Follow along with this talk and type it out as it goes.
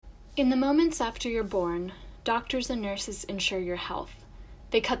In the moments after you're born, doctors and nurses ensure your health.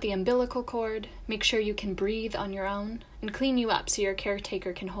 They cut the umbilical cord, make sure you can breathe on your own, and clean you up so your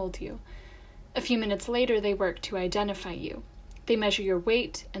caretaker can hold you. A few minutes later, they work to identify you. They measure your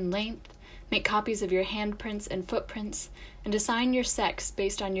weight and length, make copies of your handprints and footprints, and assign your sex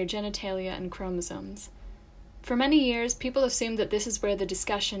based on your genitalia and chromosomes. For many years, people assumed that this is where the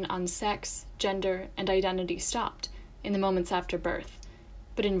discussion on sex, gender, and identity stopped, in the moments after birth.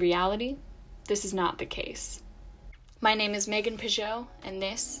 But in reality, this is not the case. My name is Megan Peugeot, and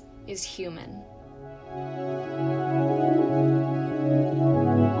this is Human.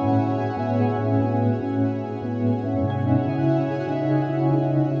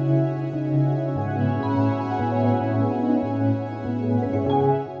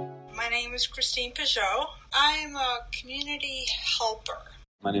 My name is Christine Peugeot. I am a community helper.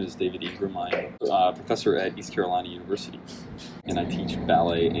 My name is David Ingram. I'm a professor at East Carolina University, and I teach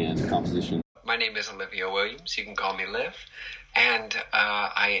ballet and composition. My name is Olivia Williams. You can call me Liv, and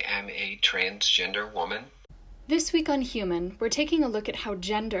I am a transgender woman. This week on Human, we're taking a look at how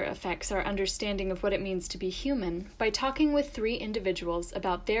gender affects our understanding of what it means to be human by talking with 3 individuals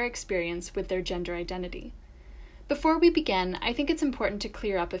about their experience with their gender identity. Before we begin, I think it's important to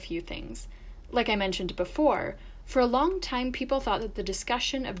clear up a few things. Like I mentioned before, for a long time people thought that the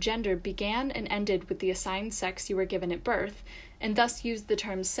discussion of gender began and ended with the assigned sex you were given at birth, and thus used the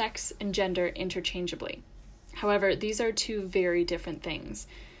terms sex and gender interchangeably. However, these are 2 very different things.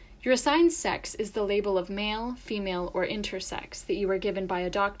 Your assigned sex is the label of male, female, or intersex that you are given by a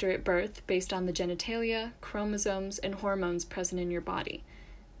doctor at birth based on the genitalia, chromosomes, and hormones present in your body.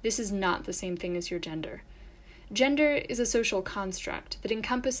 This is not the same thing as your gender. Gender is a social construct that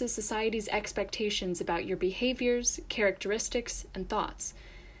encompasses society's expectations about your behaviors, characteristics, and thoughts.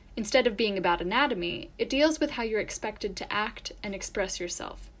 Instead of being about anatomy, it deals with how you're expected to act and express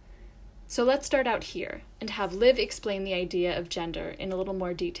yourself. So let's start out here and have Liv explain the idea of gender in a little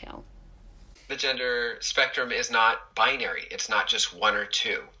more detail. The gender spectrum is not binary. It's not just 1 or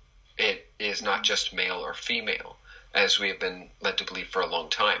 2. It is not just male or female, as we have been led to believe for a long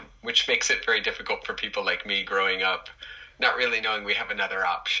time, which makes it very difficult for people like me growing up, not really knowing we have another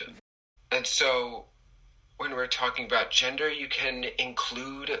option. And so when we're talking about gender, you can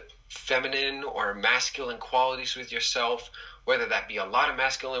include feminine or masculine qualities with yourself, whether that be a lot of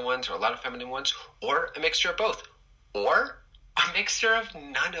masculine ones or a lot of feminine ones, or a mixture of both, or a mixture of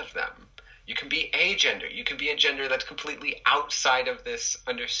none of them. You can be agender. You can be a gender that's completely outside of this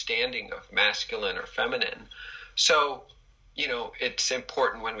understanding of masculine or feminine. So, it's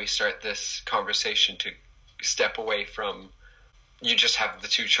important when we start this conversation to step away from you just have the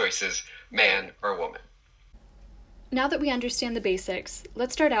 2 choices, man or woman. Now that we understand the basics,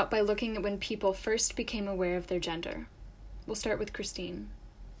 let's start out by looking at when people first became aware of their gender. We'll start with Christine.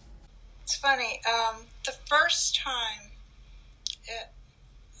 It's funny. The first time,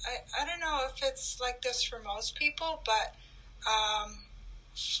 I don't know if it's like this for most people, but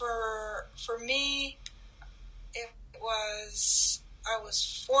for me, I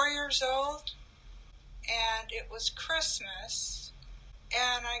was 4 years old, and it was Christmas,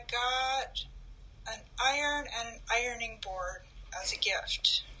 and I got an iron and an ironing board as a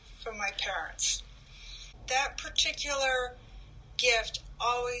gift from my parents. That particular gift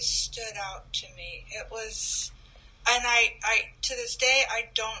always stood out to me. It was, and I to this day, I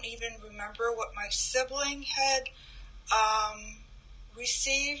don't even remember what my sibling had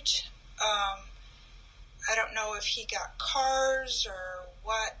received. I don't know if he got cars or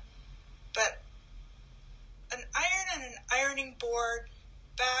what, but an iron and an ironing board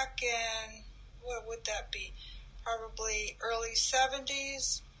back in, what would that be? Probably early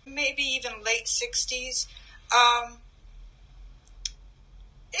 70s, maybe even late 60s.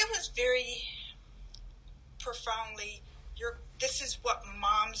 It was very profoundly, this is what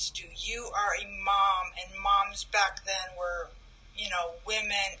moms do. You are a mom, and moms back then were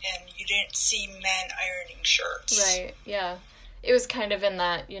women, and you didn't see men ironing shirts. Right, yeah. It was kind of in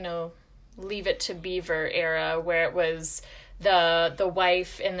that, Leave It to Beaver era where it was the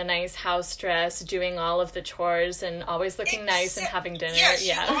wife in the nice house dress doing all of the chores and always looking nice and having dinner. Yes,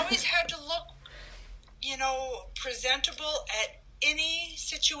 yeah. You always had to look, presentable at any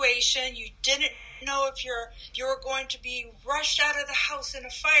situation. You didn't know if you were going to be rushed out of the house in a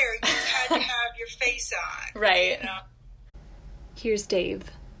fire. You had to have your face on. Right. Here's Dave.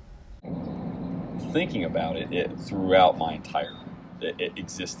 Thinking about it throughout my entire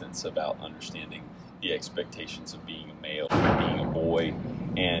existence about understanding the expectations of being a male, being a boy,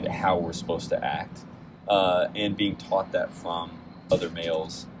 and how we're supposed to act, and being taught that from other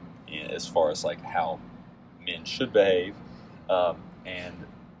males as far as like how men should behave, and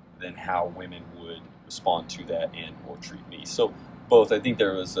than how women would respond to that and or treat me. So both, I think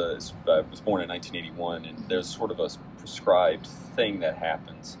there was I was born in 1981, and there's sort of a prescribed thing that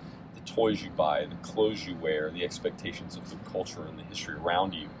happens. The toys you buy, the clothes you wear, the expectations of the culture and the history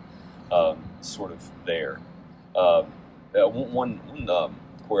around you, sort of there. One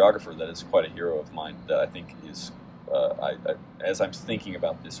choreographer that is quite a hero of mine that I think is, as I'm thinking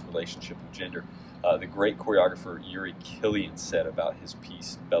about this relationship of gender, the great choreographer Yuri Killian said about his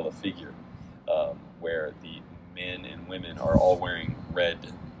piece Bella Figure, where the men and women are all wearing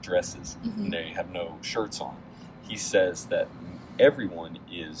red dresses and they have no shirts on. He says that everyone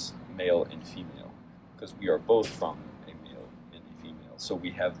is male and female because we are both from a male and a female. So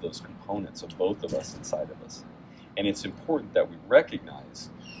we have those components of both of us inside of us. And it's important that we recognize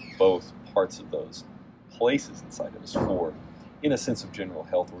both parts of those places inside of us for, in a sense of general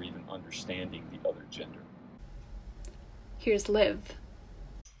health or even understanding the other gender. Here's Liv.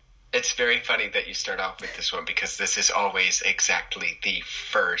 It's very funny that you start off with this one because this is always exactly the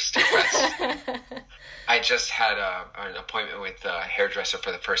first question. I just had an appointment with a hairdresser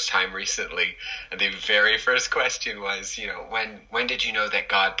for the first time recently, and the very first question was, when did you know that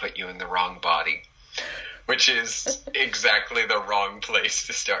God put you in the wrong body? Which is exactly the wrong place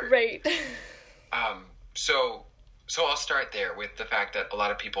to start. Right. So I'll start there with the fact that a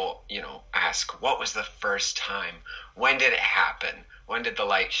lot of people, ask, what was the first time? When did it happen? When did the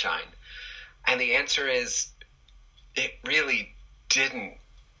light shine? And the answer is, it really didn't.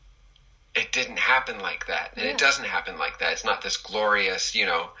 It didn't happen like that. And It doesn't happen like that. It's not this glorious,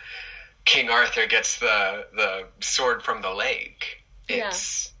 King Arthur gets the sword from the lake.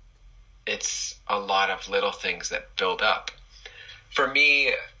 It's a lot of little things that build up. For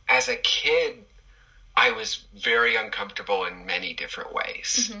me, as a kid, I was very uncomfortable in many different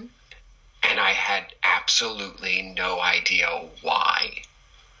ways. Mm-hmm. And I had absolutely no idea why.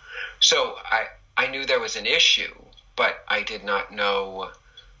 So I knew there was an issue, but I did not know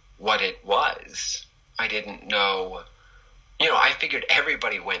what it was. I didn't know, I figured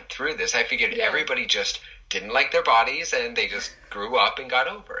everybody went through this. I figured everybody just didn't like their bodies and they just grew up and got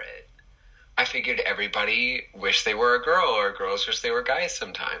over it. I figured everybody wished they were a girl or girls wish they were guys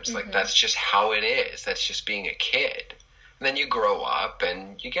sometimes. Mm-hmm. Like, that's just how it is. That's just being a kid. And then you grow up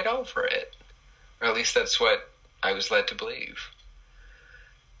and you get over it. Or at least that's what I was led to believe.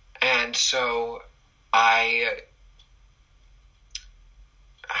 And so I'm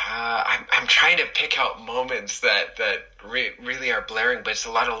trying to pick out moments that really are blaring, but it's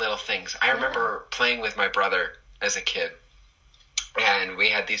a lot of little things. I remember playing with my brother as a kid. And we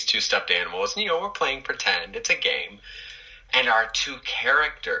had these two stuffed animals, and, we're playing pretend. It's a game. And our two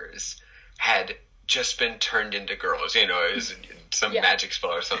characters had just been turned into girls. It was some magic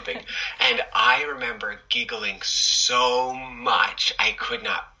spell or something. And I remember giggling so much. I could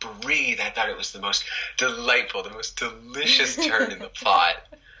not breathe. I thought it was the most delightful, the most delicious turn in the plot.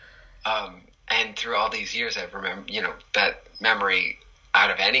 And through all these years, I remember, that memory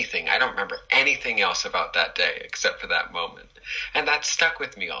out of anything. I don't remember anything else about that day except for that moment. And that stuck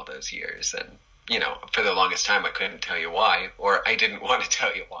with me all those years. And, for the longest time, I couldn't tell you why, or I didn't want to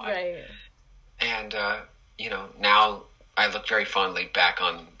tell you why. Right. And, now I look very fondly back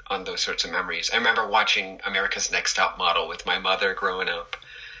on those sorts of memories. I remember watching America's Next Top Model with my mother growing up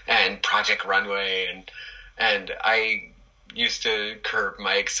and Project Runway. And I used to curb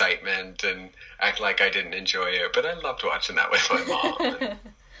my excitement and act like I didn't enjoy it. But I loved watching that with my mom.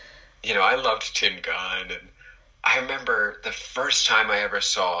 And, I loved Tim Gunn. And I remember the first time I ever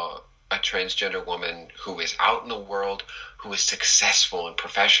saw a transgender woman who was out in the world, who was successful and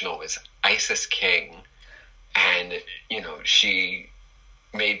professional, was Isis King. And, she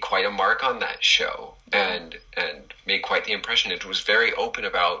made quite a mark on that show and made quite the impression. It was very open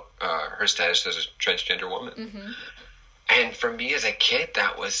about her status as a transgender woman. Mm-hmm. And for me as a kid,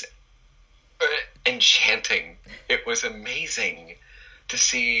 that was enchanting. It was amazing to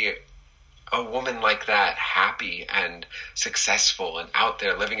see a woman like that happy and successful and out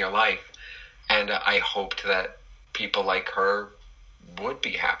there living her life. And I hoped that people like her would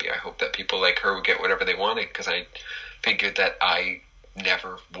be happy. I hope that people like her would get whatever they wanted, because I figured that I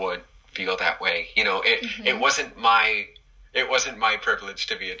never would feel that way. It wasn't my privilege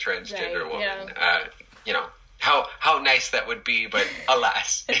to be a transgender woman. Yeah. How nice that would be, but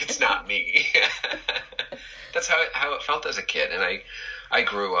alas, it's not me. That's how it felt as a kid. And I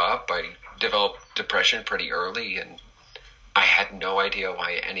grew up, I developed depression pretty early, and I had no idea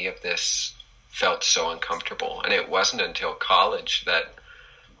why any of this felt so uncomfortable. And it wasn't until college that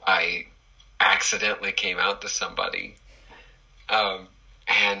I accidentally came out to somebody. And,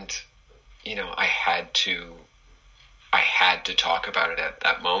 I had to I had to talk about it at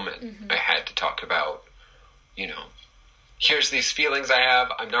that moment. Mm-hmm. I had to talk about, here's these feelings I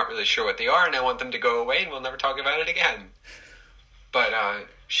have. I'm not really sure what they are, and I want them to go away, and we'll never talk about it again. But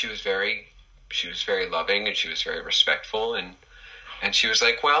she was very loving, and she was very respectful, and she was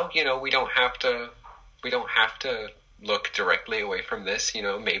like, well, we don't have to look directly away from this.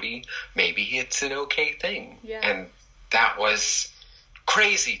 Maybe it's an okay thing. Yeah. And that was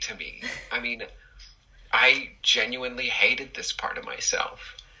crazy to me. I mean, I genuinely hated this part of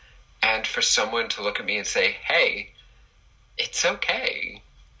myself. And for someone to look at me and say, hey, it's okay.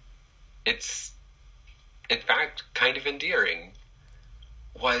 It's, in fact, kind of endearing,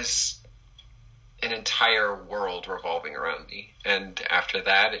 was an entire world revolving around me. And after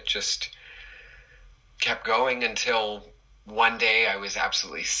that, it just kept going until one day I was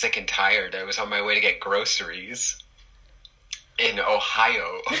absolutely sick and tired. I was on my way to get groceries in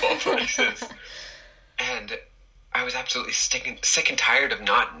Ohio, of all places. And I was absolutely sick and tired of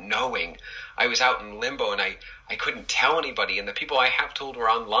not knowing. I was out in limbo, and I couldn't tell anybody. And the people I have told were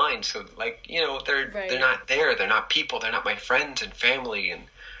online. So, they're not there. They're not people. They're not my friends and family. And,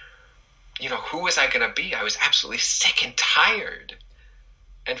 who was I going to be? I was absolutely sick and tired.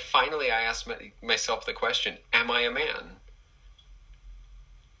 And finally, I asked myself the question, am I a man?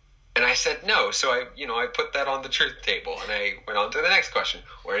 And I said no. So I put that on the truth table, and I went on to the next question.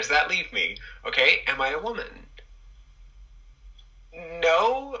 Where does that leave me? Okay, am I a woman?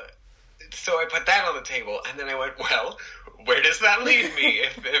 No. So I put that on the table, and then I went, well, where does that leave me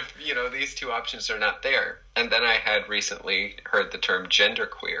if these two options are not there? And then I had recently heard the term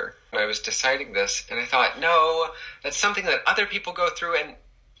genderqueer. And I was deciding this, and I thought, no, that's something that other people go through, and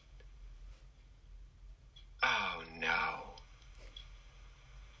oh no.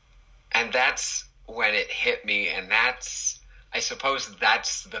 And that's when it hit me, and I suppose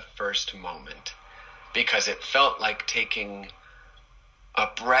that's the first moment, because it felt like taking a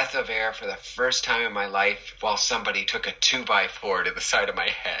breath of air for the first time in my life while somebody took a 2x4 to the side of my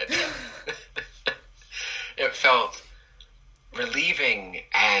head. It felt relieving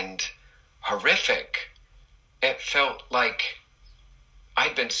and horrific. It felt like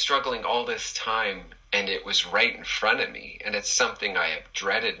I'd been struggling all this time, and it was right in front of me, and it's something I have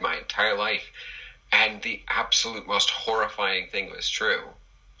dreaded my entire life. And the absolute most horrifying thing was true.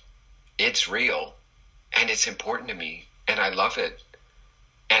 It's real, and it's important to me, and I love it.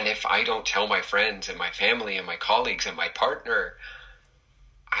 And if I don't tell my friends and my family and my colleagues and my partner,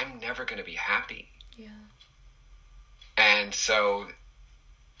 I'm never going to be happy. Yeah. And so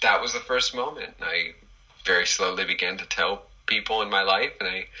that was the first moment. I very slowly began to tell people in my life, and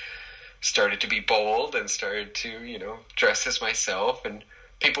I started to be bold and started to, dress as myself. And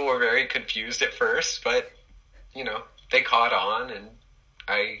people were very confused at first, but, they caught on, and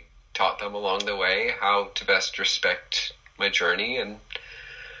I taught them along the way how to best respect my journey. And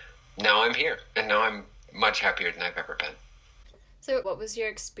now I'm here, and now I'm much happier than I've ever been. So what was your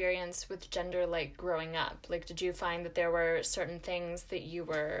experience with gender like growing up? Like, did you find that there were certain things that you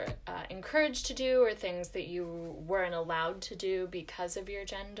were encouraged to do, or things that you weren't allowed to do because of your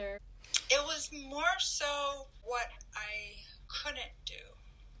gender? It was more so what I couldn't do.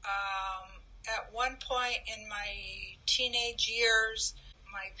 At one point in my teenage years,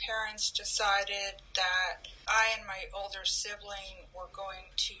 my parents decided that I and my older sibling were going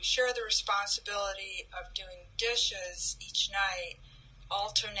to share the responsibility of doing dishes each night,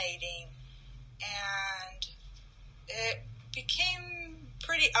 alternating, and it became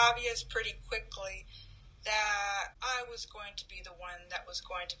pretty obvious pretty quickly that I was going to be the one that was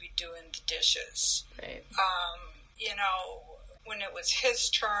going to be doing the dishes. Right. When it was his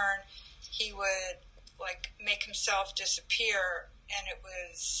turn, he would make himself disappear, and it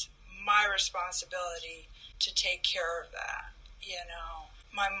was my responsibility to take care of that.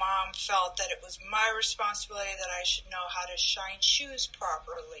 My mom felt that it was my responsibility, that I should know how to shine shoes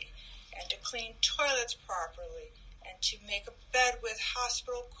properly, and to clean toilets properly, and to make a bed with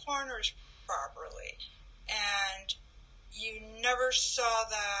hospital corners properly. And you never saw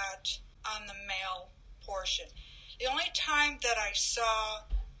that on the male portion. The only time that I saw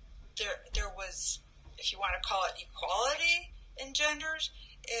there was, if you want to call it equality in genders,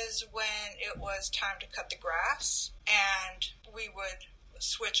 is when it was time to cut the grass, and we would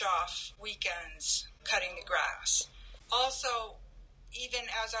switch off weekends cutting the grass. Also, even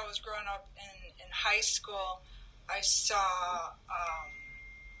as I was growing up in high school, I saw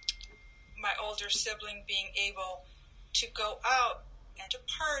my older sibling being able to go out and to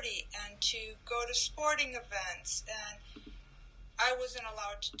party and to go to sporting events, and I wasn't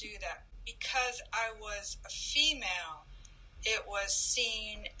allowed to do that. Because I was a female, it was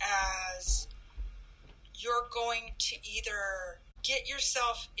seen as you're going to either get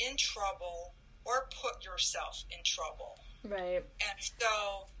yourself in trouble or put yourself in trouble. Right. And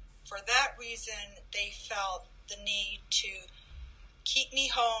so for that reason, they felt the need to keep me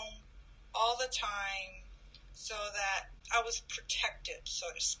home all the time so that I was protected, so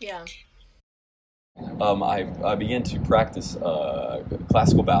to speak. Yeah. I began to practice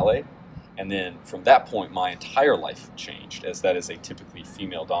classical ballet, and then from that point, my entire life changed, as that is a typically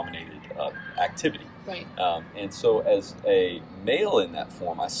female-dominated activity. Right. And so as a male in that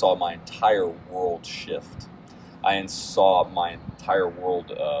form, I saw my entire world shift. I saw my entire world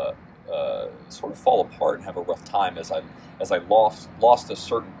sort of fall apart and have a rough time as I lost a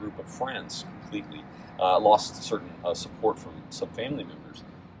certain group of friends completely, lost certain support from some family members,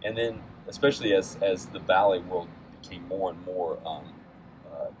 and then especially as the ballet world became more and more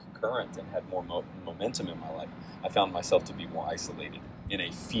concurrent and had more momentum in my life, I found myself to be more isolated in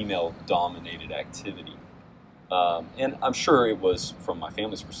a female-dominated activity. And I'm sure it was, from my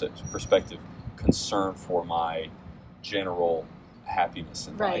family's perspective, concern for my general happiness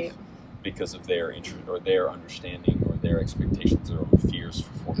in life because of their interest or their understanding or their expectations or fears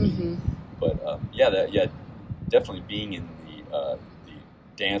for me. But definitely being in the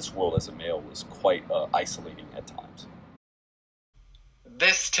dance world as a male was quite isolating at times.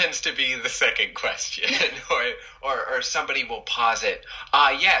 This tends to be the second question, or somebody will posit,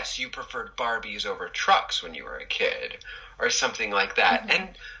 yes, you preferred Barbies over trucks when you were a kid, or something like that. And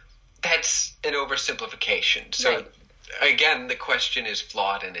that's an oversimplification. So, again, the question is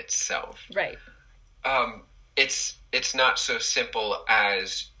flawed in itself. Right. It's not so simple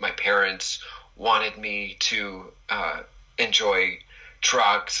as my parents wanted me to enjoy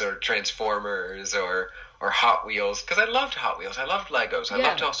trucks or Transformers or Hot Wheels, because I loved Hot Wheels, I loved Legos, I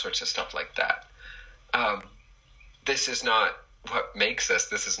loved all sorts of stuff like that. This is not what makes us,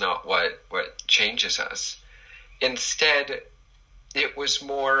 this is not what changes us. Instead, it was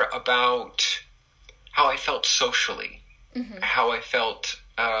more about how I felt socially, how I felt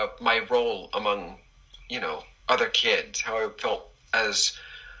my role among, other kids, how I felt as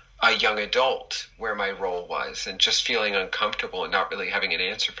a young adult, where my role was, and just feeling uncomfortable and not really having an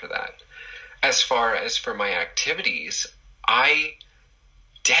answer for that. As far as for my activities, I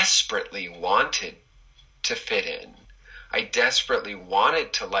desperately wanted to fit in. I desperately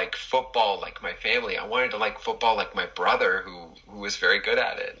wanted to like football like my family. I wanted to like football like my brother, who was very good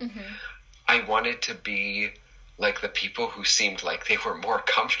at it. I wanted to be like the people who seemed like they were more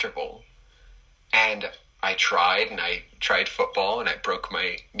comfortable. And I tried football, and I broke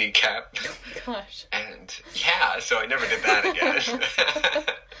my kneecap. Oh my gosh. And so I never did that again.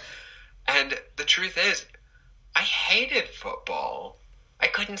 And the truth is, I hated football. I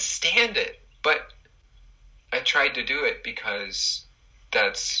couldn't stand it, but I tried to do it because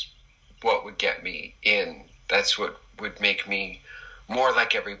that's what would get me in. That's what would make me more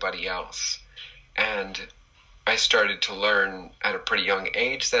like everybody else. And I started to learn at a pretty young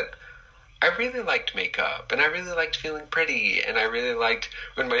age that I really liked makeup, and I really liked feeling pretty, and I really liked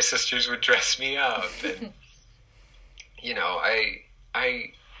when my sisters would dress me up. And,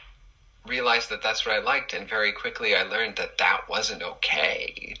 I realized that that's what I liked, and very quickly I learned that that wasn't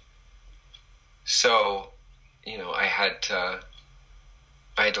okay. So, I had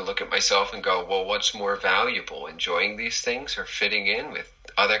to look at myself and go, well, what's more valuable, enjoying these things or fitting in with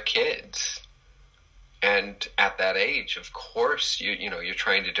other kids? And at that age, of course, you're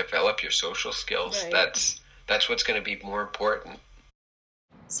trying to develop your social skills. Right. That's what's going to be more important.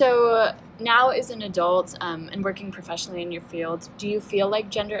 So now as an adult and working professionally in your field, do you feel like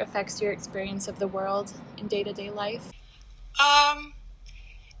gender affects your experience of the world in day-to-day life?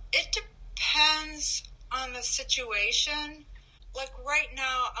 It depends on the situation. Like right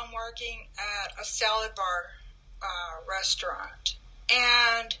now, I'm working at a salad bar restaurant.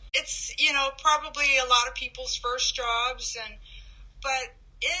 And it's, probably a lot of people's first jobs, but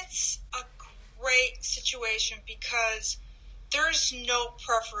it's a great situation because there's no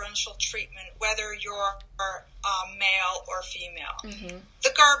preferential treatment, whether you're male or female.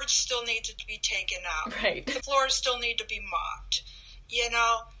 The garbage still needs to be taken out. Right. The floors still need to be mopped.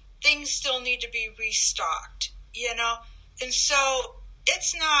 Things still need to be restocked, And so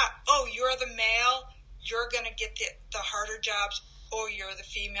it's not, you're the male, you're going to get the harder jobs, or you're the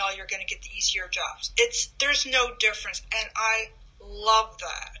female, you're going to get the easier jobs. There's no difference, and I love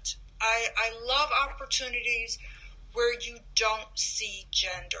that. I love opportunities where you don't see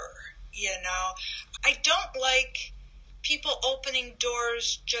gender, I don't like people opening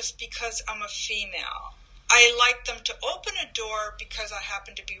doors just because I'm a female. I like them to open a door because I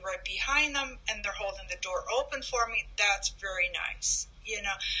happen to be right behind them and they're holding the door open for me. That's very nice,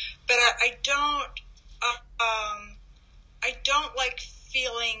 But I don't I don't like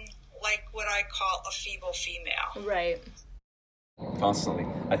feeling like what I call a feeble female. Right. Constantly.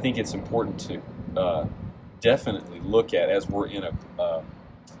 I think it's important to definitely look at, as we're in a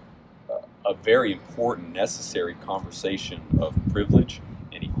very important, necessary conversation of privilege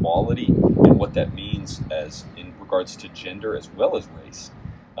and equality and what that means as in regards to gender as well as race,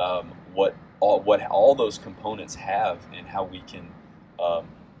 what all those components have and how we can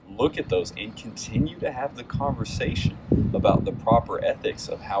look at those and continue to have the conversation about the proper ethics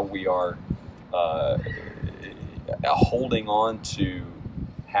of how we are holding on to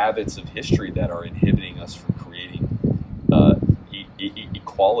habits of history that are inhibiting us from creating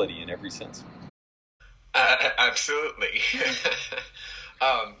equality in every sense. Absolutely.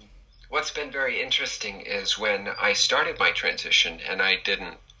 What's been very interesting is when I started my transition and I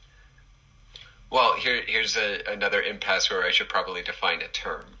didn't. Well, here's another impasse where I should probably define a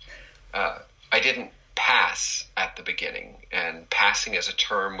term. I didn't pass at the beginning, and passing is a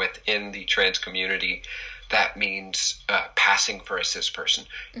term within the trans community that means passing for a cis person.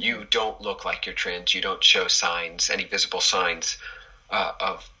 Mm-hmm. You don't look like you're trans. You don't show signs, any visible signs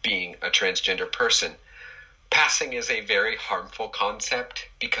of being a transgender person. Passing is a very harmful concept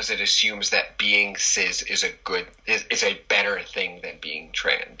because it assumes that being cis is a better thing than being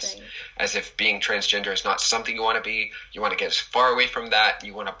trans. Right. As if being transgender is not something you want to be. You want to get as far away from that.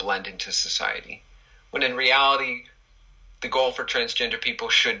 You want to blend into society. When in reality, the goal for transgender people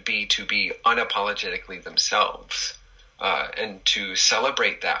should be to be unapologetically themselves and to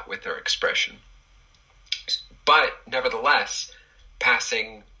celebrate that with their expression. But nevertheless,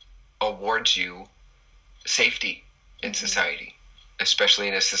 passing awards you safety in society, especially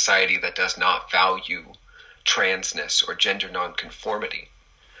in a society that does not value transness or gender nonconformity.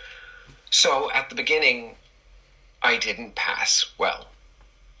 So at the beginning, I didn't pass well.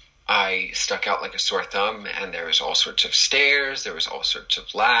 I stuck out like a sore thumb, and there was all sorts of stares, there was all sorts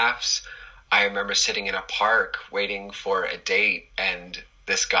of laughs. I remember sitting in a park waiting for a date, and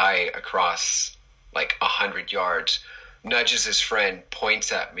this guy across like 100 yards nudges his friend,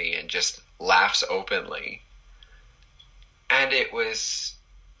 points at me, and just laughs openly. And it was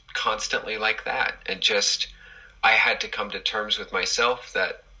constantly like that. And just, I had to come to terms with myself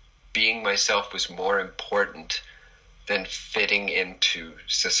that being myself was more important than fitting into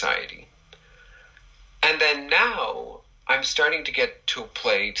society. And then now I'm starting to get to a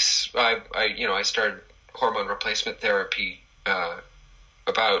place, I started hormone replacement therapy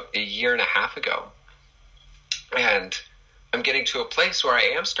about a year and a half ago. And I'm getting to a place where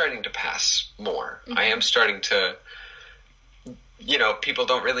I am starting to pass more. Mm-hmm. I am starting to, people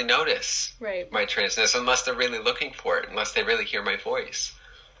don't really notice my transness unless they're really looking for it, unless they really hear my voice.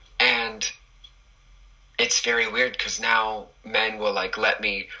 And it's very weird because now men will let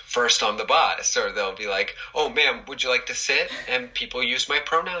me first on the bus, or they'll be like, "Oh, ma'am, would you like to sit?" And people use my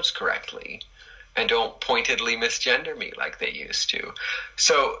pronouns correctly and don't pointedly misgender me like they used to.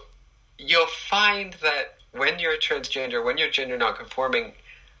 So you'll find that when you're transgender, when you're gender nonconforming,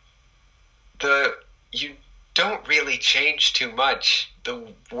 you don't really change too much.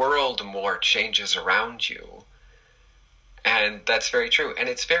 The world more changes around you. And that's very true. And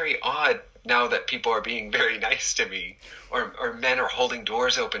it's very odd now that people are being very nice to me, or men are holding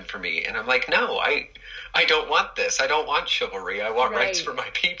doors open for me. And I'm like, no, I don't want this. I don't want chivalry. I want rights for my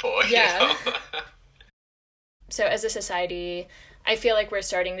people. Yeah. So as a society, I feel like we're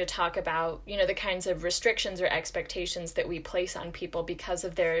starting to talk about, the kinds of restrictions or expectations that we place on people because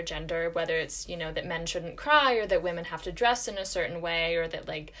of their gender, whether it's, that men shouldn't cry, or that women have to dress in a certain way, or that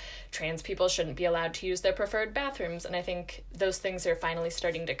trans people shouldn't be allowed to use their preferred bathrooms. And I think those things are finally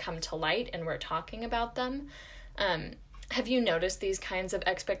starting to come to light, and we're talking about them. Have you noticed these kinds of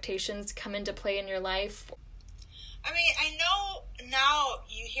expectations come into play in your life? I mean, I know now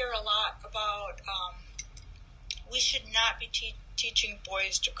you hear a lot about we should not be teaching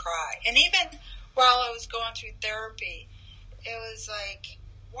boys to cry. And even while I was going through therapy, it was like,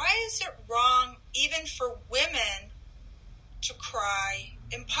 why is it wrong even for women to cry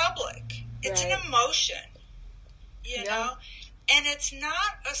in public? It's an emotion, you know? And it's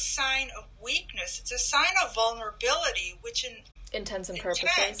not a sign of weakness. It's a sign of vulnerability, which in intents and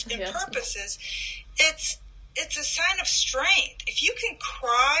purposes, it's a sign of strength. If you can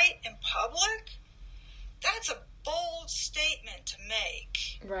cry in public, that's a bold statement to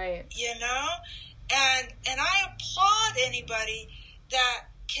make, right? And I applaud anybody that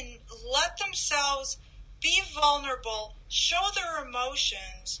can let themselves be vulnerable, show their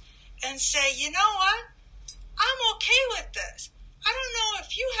emotions, and say, you know what, I'm okay with this. I don't know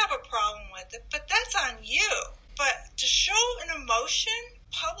if you have a problem with it, but that's on you. But to show an emotion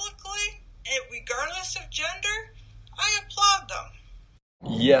publicly, regardless of gender, I applaud them.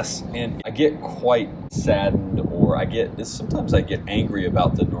 Yes, and I get quite saddened, or sometimes I get angry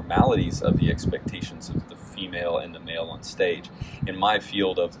about the normalities of the expectations of the female and the male on stage. In my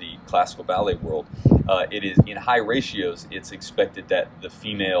field of the classical ballet world, it is in high ratios. It's expected that the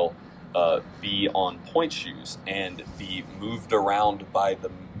female be on point shoes and be moved around by the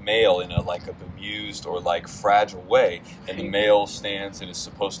male in a bemused or fragile way, and the male stands and is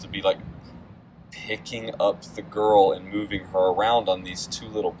supposed to be picking up the girl and moving her around on these two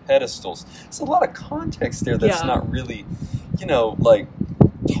little pedestals. There's a lot of context there that's not really,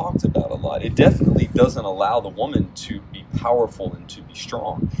 talked about a lot. It definitely doesn't allow the woman to be powerful and to be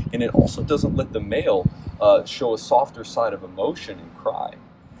strong. And it also doesn't let the male show a softer side of emotion and cry.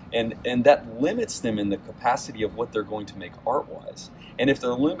 And that limits them in the capacity of what they're going to make art-wise. And if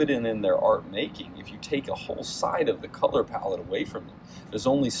they're limited in their art making, if you take a whole side of the color palette away from them, there's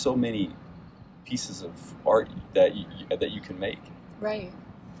only so many pieces of art that you can make. Right.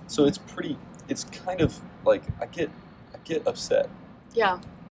 So it's kind of I get upset. Yeah.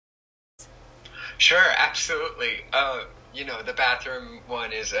 Sure, absolutely. The bathroom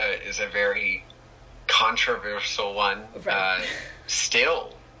one is a very controversial one. Right.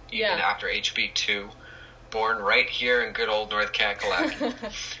 Still, even after HB2, born right here in good old North Kakalaki.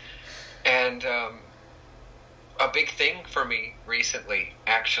 And a big thing for me recently,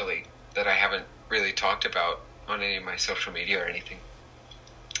 actually, that I haven't really talked about on any of my social media or anything,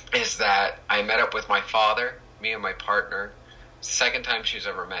 is that I met up with my father, me and my partner, second time she's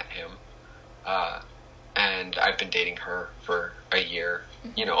ever met him, and I've been dating her for a year,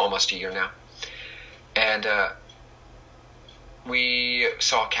 almost a year now, and we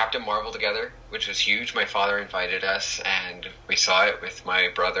saw Captain Marvel together, which was huge. My father invited us, and we saw it with my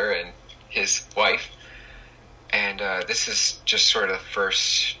brother and his wife, and this is just sort of the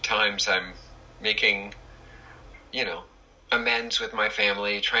first times I'm making, amends with my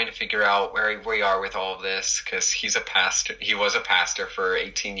family, trying to figure out where we are with all of this, because he was a pastor for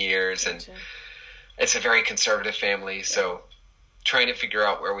 18 years, and it's a very conservative family, so trying to figure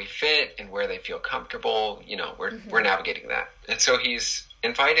out where we fit and where they feel comfortable, we're navigating that. And so he's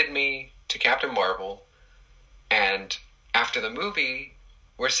invited me to Captain Marvel, and after the movie,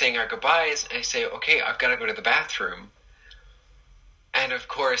 we're saying our goodbyes, and I say, okay, I've got to go to the bathroom. And of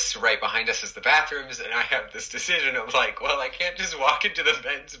course, right behind us is the bathrooms, and I have this decision of well, I can't just walk into the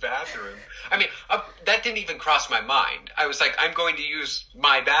men's bathroom. I mean, that didn't even cross my mind. I was like, I'm going to use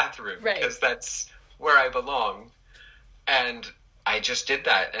my bathroom because that's where I belong. And I just did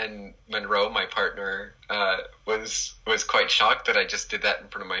that. And Monroe, my partner, was quite shocked that I just did that in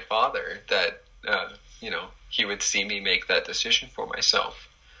front of my father, that, he would see me make that decision for myself.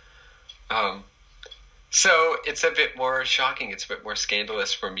 So it's a bit more shocking. It's a bit more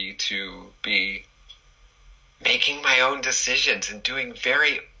scandalous for me to be making my own decisions and doing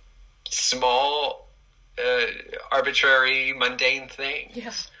very small, arbitrary, mundane things.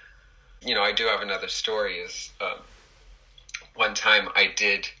 Yeah. I do have another story. Is one time I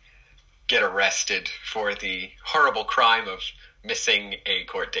did get arrested for the horrible crime of missing a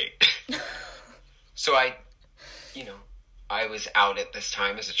court date. So I was out at this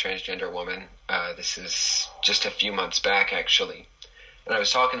time as a transgender woman. This is just a few months back, actually. And I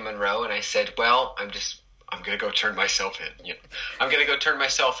was talking to Monroe, and I said, well, I'm going to go turn myself in. I'm going to go turn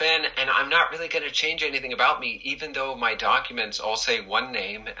myself in, and I'm not really going to change anything about me, even though my documents all say one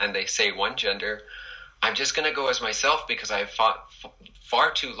name and they say one gender. I'm just going to go as myself because I've fought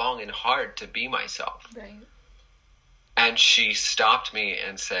far too long and hard to be myself. Right. And she stopped me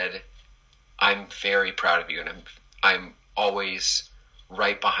and said, I'm very proud of you, and I'm always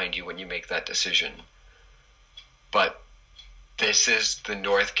right behind you when you make that decision. But this is the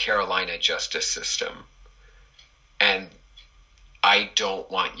North Carolina justice system, and I don't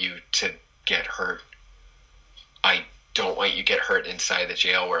want you to get hurt. I don't want you to get hurt inside the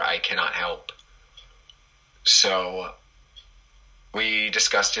jail where I cannot help. So we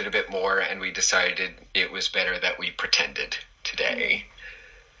discussed it a bit more, and we decided it was better that we pretended today.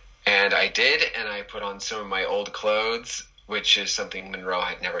 And I did, and I put on some of my old clothes, which is something Monroe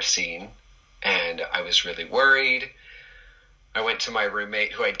had never seen. And I was really worried. I went to my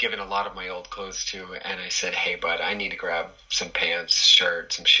roommate, who I'd given a lot of my old clothes to, and I said, hey, bud, I need to grab some pants,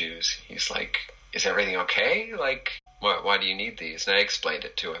 shirt, some shoes. He's like, is everything okay? Why do you need these? And I explained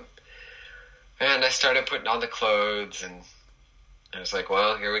it to him. And I started putting on the clothes, and I was like,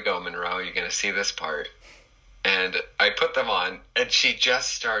 well, here we go, Monroe. You're going to see this part. And I put them on, and she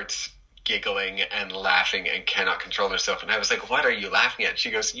just starts giggling and laughing and cannot control herself. And I was like, what are you laughing at? She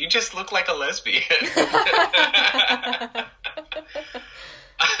goes, you just look like a lesbian.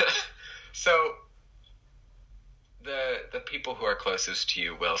 So the people who are closest to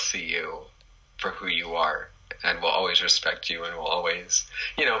you will see you for who you are and will always respect you and will always,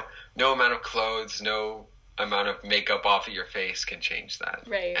 no amount of clothes, no amount of makeup off of your face can change that.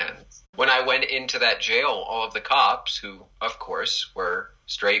 Right. And when I went into that jail, all of the cops, who of course were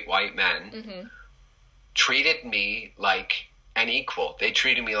straight white men, treated me like an equal. They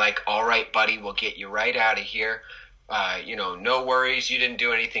treated me like, all right, buddy, we'll get you right out of here. No worries. You didn't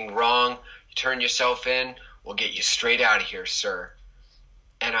do anything wrong. You turn yourself in. We'll get you straight out of here, sir.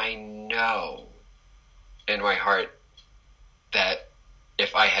 And I know in my heart that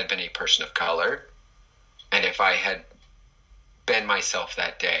if I had been a person of color and if I had been myself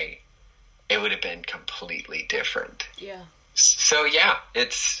that day, it would have been completely different. Yeah. So yeah,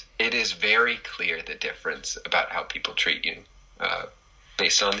 it is very clear the difference about how people treat you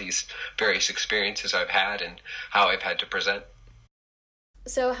based on these various experiences I've had and how I've had to present.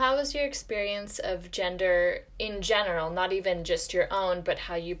 So how was your experience of gender in general, not even just your own, but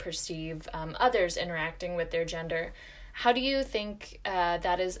how you perceive others interacting with their gender? How do you think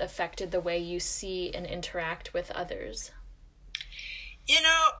that has affected the way you see and interact with others?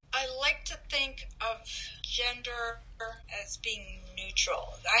 I like to think of gender as being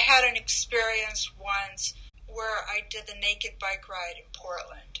neutral. I had an experience once where I did the naked bike ride in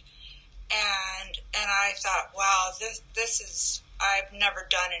Portland, and I thought, wow, this is, I've never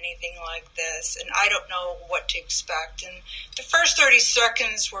done anything like this, and I don't know what to expect. And the first 30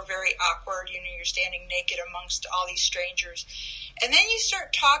 seconds were very awkward. You're standing naked amongst all these strangers, and then you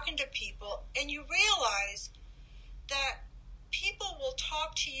start talking to people, and you realize that people will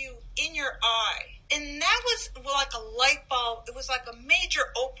talk to you in your eye. And that was like a light bulb. It was like a major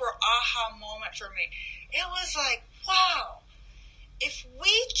Oprah aha moment for me. It was like, wow, if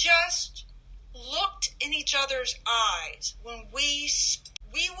we just looked in each other's eyes when we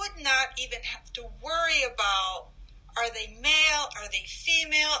would not even have to worry about, are they male, are they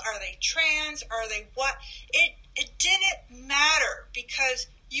female, are they trans, are they what? It didn't matter, because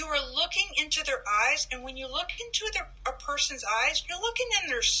you were looking into their eyes, and when you look into a person's eyes, you're looking in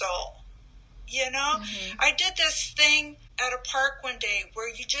their soul. I did this thing at a park one day where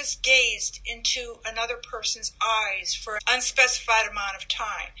you just gazed into another person's eyes for an unspecified amount of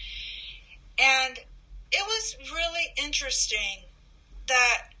time. And it was really interesting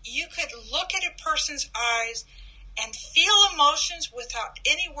that you could look at a person's eyes and feel emotions without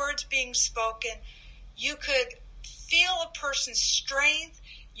any words being spoken. You could feel a person's strength.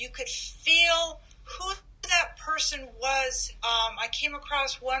 You could feel who that person was. I came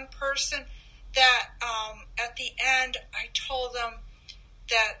across one person that at the end I told them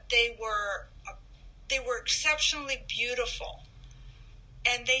that they were exceptionally beautiful,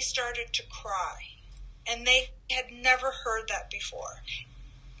 and they started to cry, and they had never heard that before.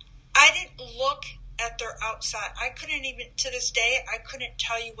 I didn't look at their outside. I couldn't even, to this day, I couldn't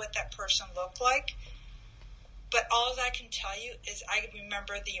tell you what that person looked like. But all I can tell you is I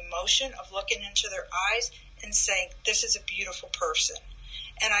remember the emotion of looking into their eyes and saying, this is a beautiful person.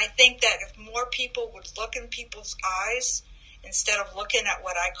 And I think that if more people would look in people's eyes instead of looking at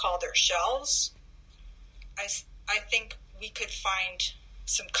what I call their shells, I think we could find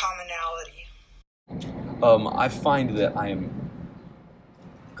some commonality. I find that I am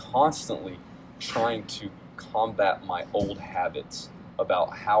constantly trying to combat my old habits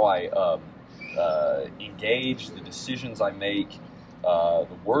about how I engage, the decisions I make, the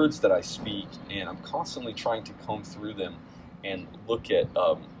words that I speak, and I'm constantly trying to comb through them and look at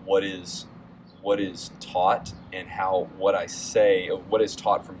what is taught and how what I say, what is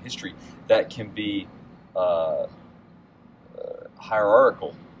taught from history, that can be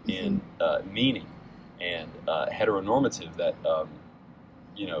hierarchical in meaning and heteronormative, that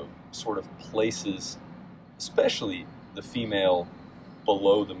sort of places, especially the female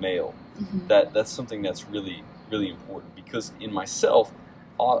below the male. Mm-hmm. That's something that's really, really important, because in myself,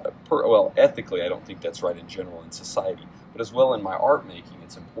 ethically, I don't think that's right in general in society, but as well in my art making,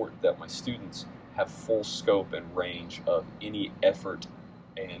 it's important that my students have full scope and range of any effort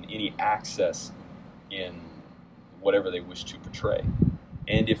and any access in whatever they wish to portray.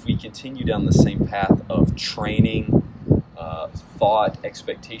 And if we continue down the same path of training, thought,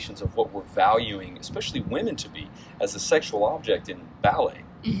 expectations of what we're valuing, especially women to be, as a sexual object in ballet,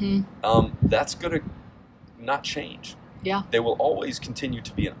 that's going to not change. Yeah. They will always continue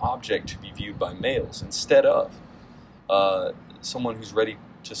to be an object to be viewed by males instead of someone who's ready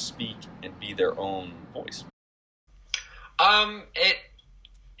to speak and be their own voice.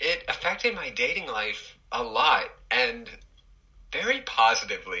 It affected my dating life a lot, and very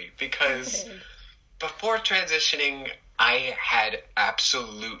positively, because before transitioning, I had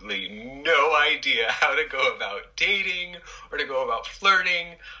absolutely no idea how to go about dating or to go about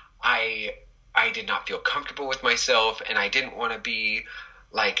flirting. I did not feel comfortable with myself, and I didn't want to be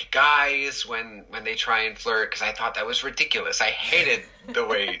like guys when they try and flirt, because I thought that was ridiculous. I hated the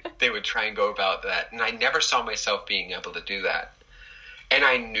way they would try and go about that, and I never saw myself being able to do that. And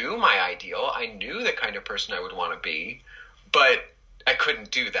I knew my ideal. I knew the kind of person I would want to be, but I couldn't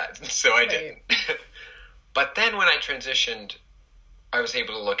do that, so I didn't. But then when I transitioned, I was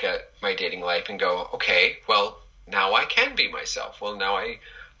able to look at my dating life and go, okay, well, now I can be myself. Well, now I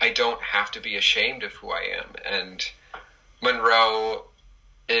don't have to be ashamed of who I am. And Monroe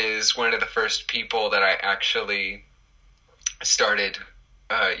is one of the first people that I actually started,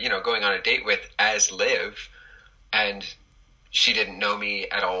 going on a date with as Liv, and she didn't know me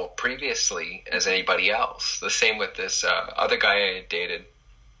at all previously as anybody else. The same with this other guy I had dated.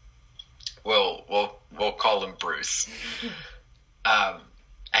 We'll call him Bruce.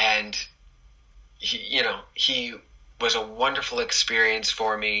 And he was a wonderful experience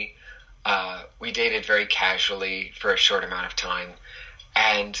for me. We dated very casually for a short amount of time,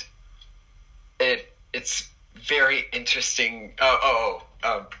 and it's very interesting.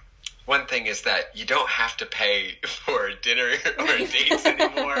 One thing is that you don't have to pay for dinner or dates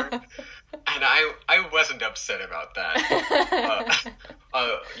anymore. And I wasn't upset about that.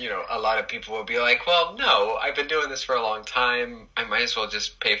 A lot of people will be like, well, no, I've been doing this for a long time. I might as well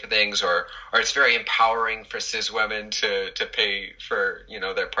just pay for things. Or it's very empowering for cis women to pay for,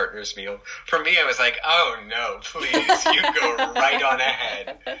 their partner's meal. For me, I was like, oh, no, please, you go right on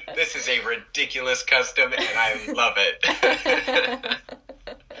ahead. This is a ridiculous custom, and I love it.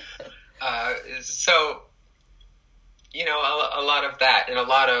 A lot of that, and a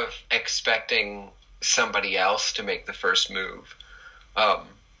lot of expecting somebody else to make the first move,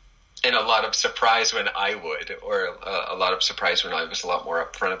 and a lot of surprise when I would, or a lot of surprise when I was a lot more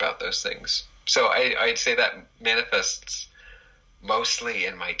upfront about those things. So I'd say that manifests mostly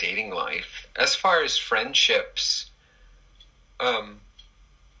in my dating life. As far as friendships, I've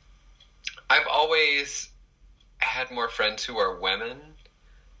always had more friends who are women.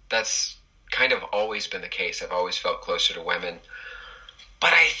 That's kind of always been the case. I've always felt closer to women.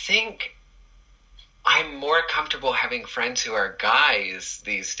 But I think I'm more comfortable having friends who are guys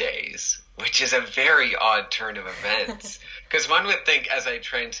these days, which is a very odd turn of events. Because one would think as I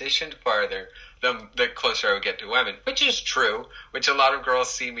transitioned farther, the closer I would get to women, which is true, which a lot of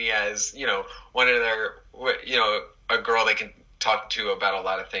girls see me as, one of their, a girl they can talk to about a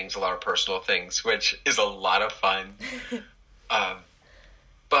lot of things, a lot of personal things, which is a lot of fun.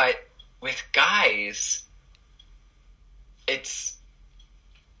 But with guys, take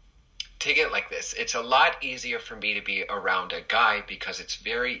it like this. It's a lot easier for me to be around a guy because it's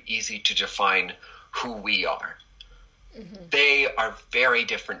very easy to define who we are. Mm-hmm. They are very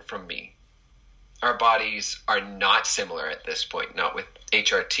different from me. Our bodies are not similar at this point, not with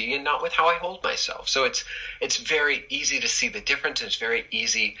HRT and not with how I hold myself. So it's very easy to see the difference, and it's very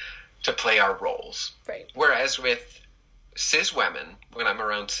easy to play our roles. Right. Whereas with cis women, when I'm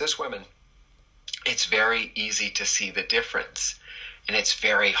around cis women, it's very easy to see the difference, and it's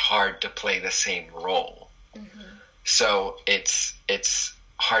very hard to play the same role. Mm-hmm. So it's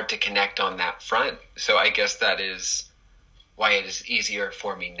hard to connect on that front. So I guess that is why it is easier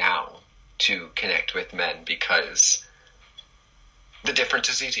for me now to connect with men, because the difference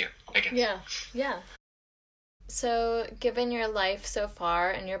is easier, I guess. Yeah. So, given your life so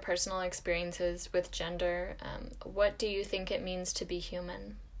far and your personal experiences with gender, what do you think it means to be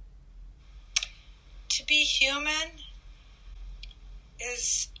human? To be human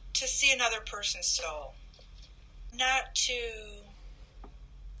is to see another person's soul, not to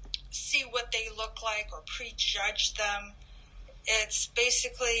see what they look like or prejudge them. It's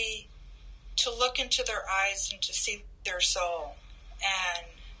basically to look into their eyes and to see their soul,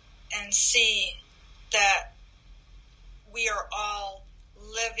 and see that we are all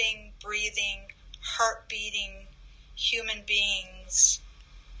living, breathing, heart-beating human beings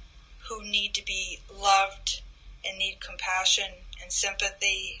who need to be loved and need compassion and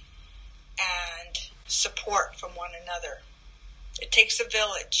sympathy and support from one another. It takes a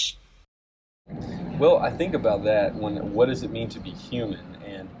village. Well, I think about that when what does it mean to be human,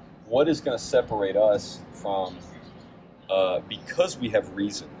 and what is going to separate us from, because we have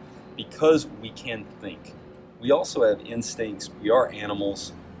reason, because we can think. We also have instincts. We are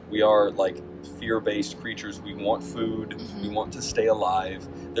animals. We are like fear-based creatures. We want food. Mm-hmm. We want to stay alive.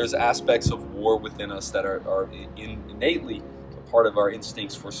 There's aspects of war within us that are innately a part of our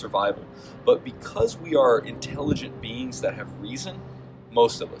instincts for survival. But because we are intelligent beings that have reason,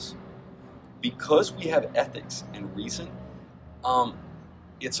 most of us, because we have ethics and reason,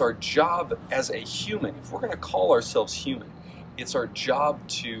 it's our job as a human, if we're going to call ourselves human, it's our job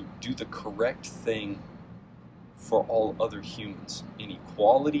to do the correct thing for all other humans in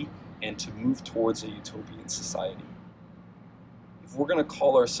equality and to move towards a utopian society. If we're going to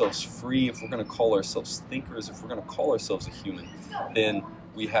call ourselves free, if we're going to call ourselves thinkers, if we're going to call ourselves a human, then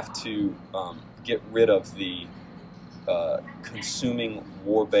we have to get rid of the consuming,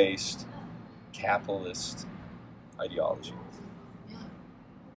 war-based, capitalist ideology.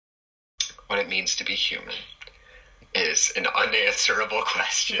 What it means to be human is an unanswerable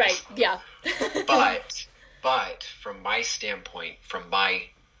question. Right, yeah. But from my standpoint, from my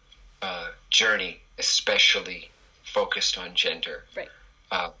journey, especially focused on gender, right.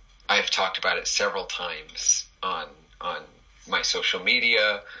 I've talked about it several times on my social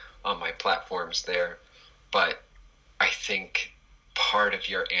media, on my platforms there, but I think part of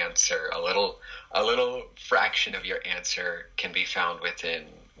your answer, a little fraction of your answer can be found within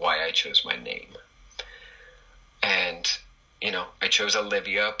why I chose my name. And, I chose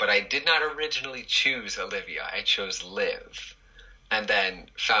Olivia, but I did not originally choose Olivia. I chose Liv, and then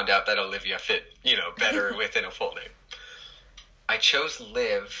found out that Olivia fit, better within a full name. I chose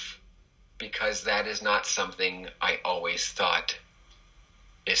Liv because that is not something I always thought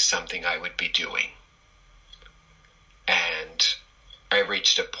is something I would be doing. And I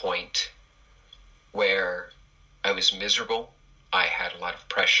reached a point where I was miserable. I had a lot of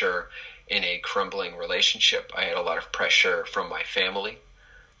pressure in a crumbling relationship. I had a lot of pressure from my family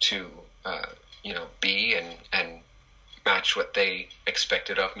to, be and match what they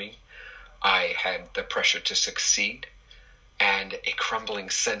expected of me. I had the pressure to succeed and a crumbling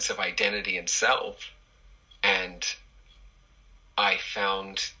sense of identity and self. And I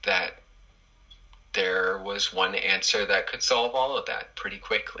found that there was one answer that could solve all of that pretty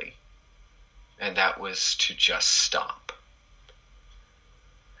quickly. And that was to just stop.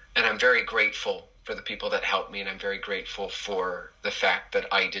 And I'm very grateful for the people that helped me, and I'm very grateful for the fact that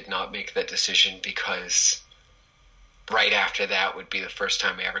I did not make that decision, because right after that would be the first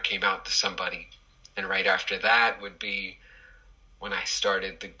time I ever came out to somebody. And right after that would be when I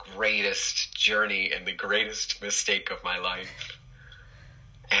started the greatest journey and the greatest mistake of my life.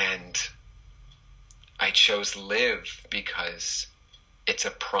 And I chose Liv because it's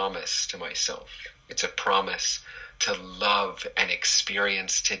a promise to myself. It's a promise to love and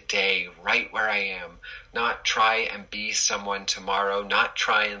experience today, right where I am. Not try and be someone tomorrow, not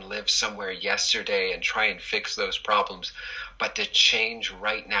try and live somewhere yesterday and try and fix those problems, but to change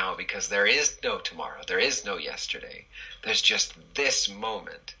right now, because there is no tomorrow, there is no yesterday. There's just this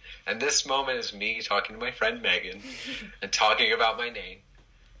moment. And this moment is me talking to my friend Megan and talking about my name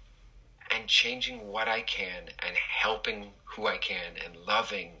and changing what I can and helping who I can and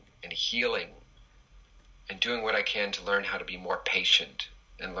loving and healing and doing what I can to learn how to be more patient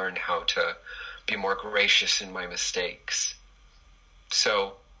and learn how to be more gracious in my mistakes.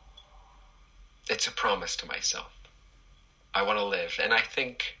 So it's a promise to myself. I want to live. And I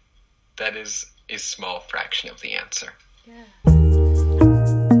think that is a small fraction of the answer. Yeah.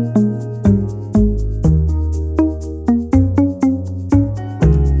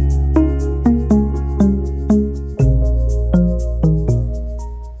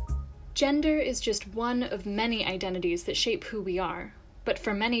 Gender is just one of many identities that shape who we are, but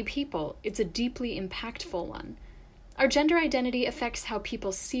for many people, it's a deeply impactful one. Our gender identity affects how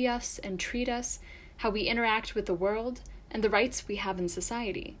people see us and treat us, how we interact with the world, and the rights we have in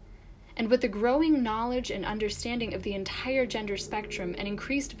society. And with the growing knowledge and understanding of the entire gender spectrum and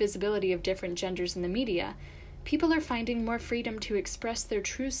increased visibility of different genders in the media, people are finding more freedom to express their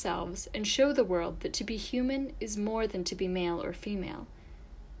true selves and show the world that to be human is more than to be male or female.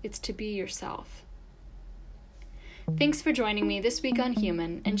 It's to be yourself. Thanks for joining me this week on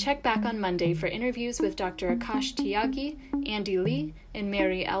Human, and check back on Monday for interviews with Dr. Akash Tyagi, Andy Lee, and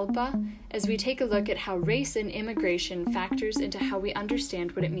Mary Elba as we take a look at how race and immigration factors into how we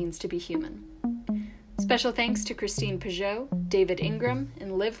understand what it means to be human. Special thanks to Christine Peugeot, David Ingram,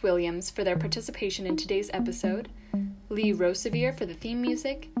 and Liv Williams for their participation in today's episode, Lee Rosevier for the theme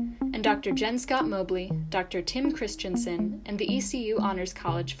music, and Dr. Jen Scott Mobley, Dr. Tim Christensen, and the ECU Honors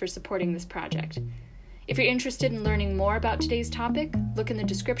College for supporting this project. If you're interested in learning more about today's topic, look in the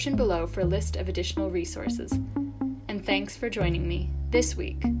description below for a list of additional resources. And thanks for joining me this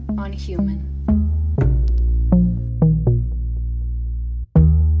week on Human.